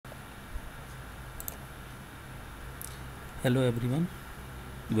Hello everyone,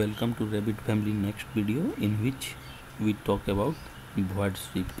 welcome to Revit family next video in which we talk about void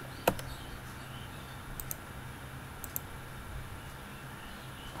strip.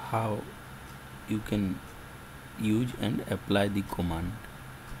 How you can use and apply the command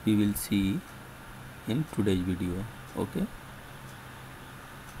we will see in today's video. Okay,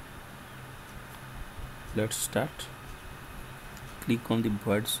 let's start. Click on the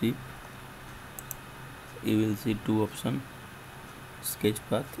void strip. You will see two options, sketch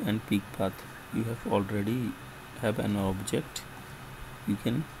path and peak path. You have already have an object, you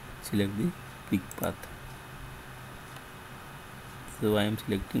can select the peak path. So I am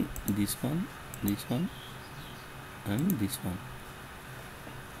selecting this one and this one.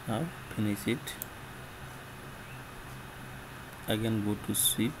 Now finish it. Again go to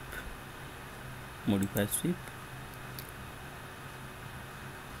sweep, modify sweep,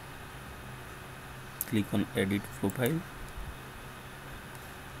 click on edit profile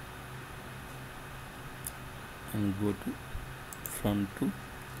and go to front to,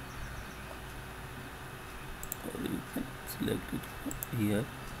 or you can select it here.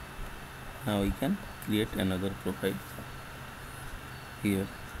 Now we can create another profile here.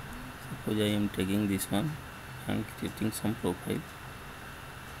 Suppose I am taking this one and creating some profile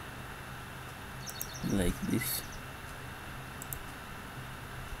like this.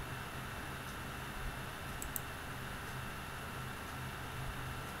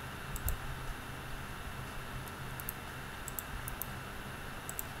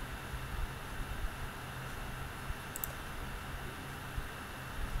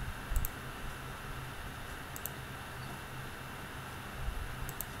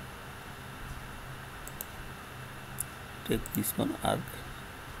 Take this one arc.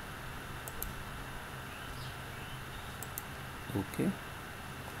 Okay,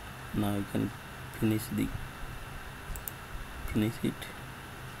 now you can finish it,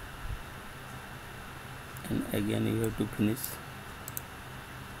 and again you have to finish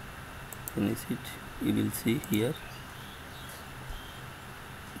it. You will see here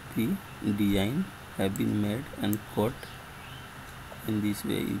the design have been made and cut in this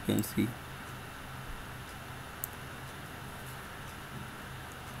way. You can see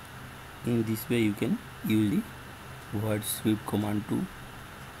in this way you can use the void sweep command to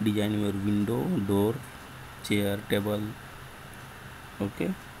design your window, door, chair, table.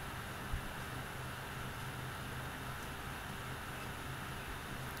 Okay,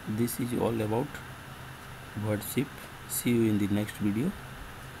 this is all about void sweep. See you in the next video.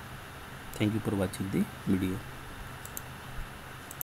 Thank you for watching the video.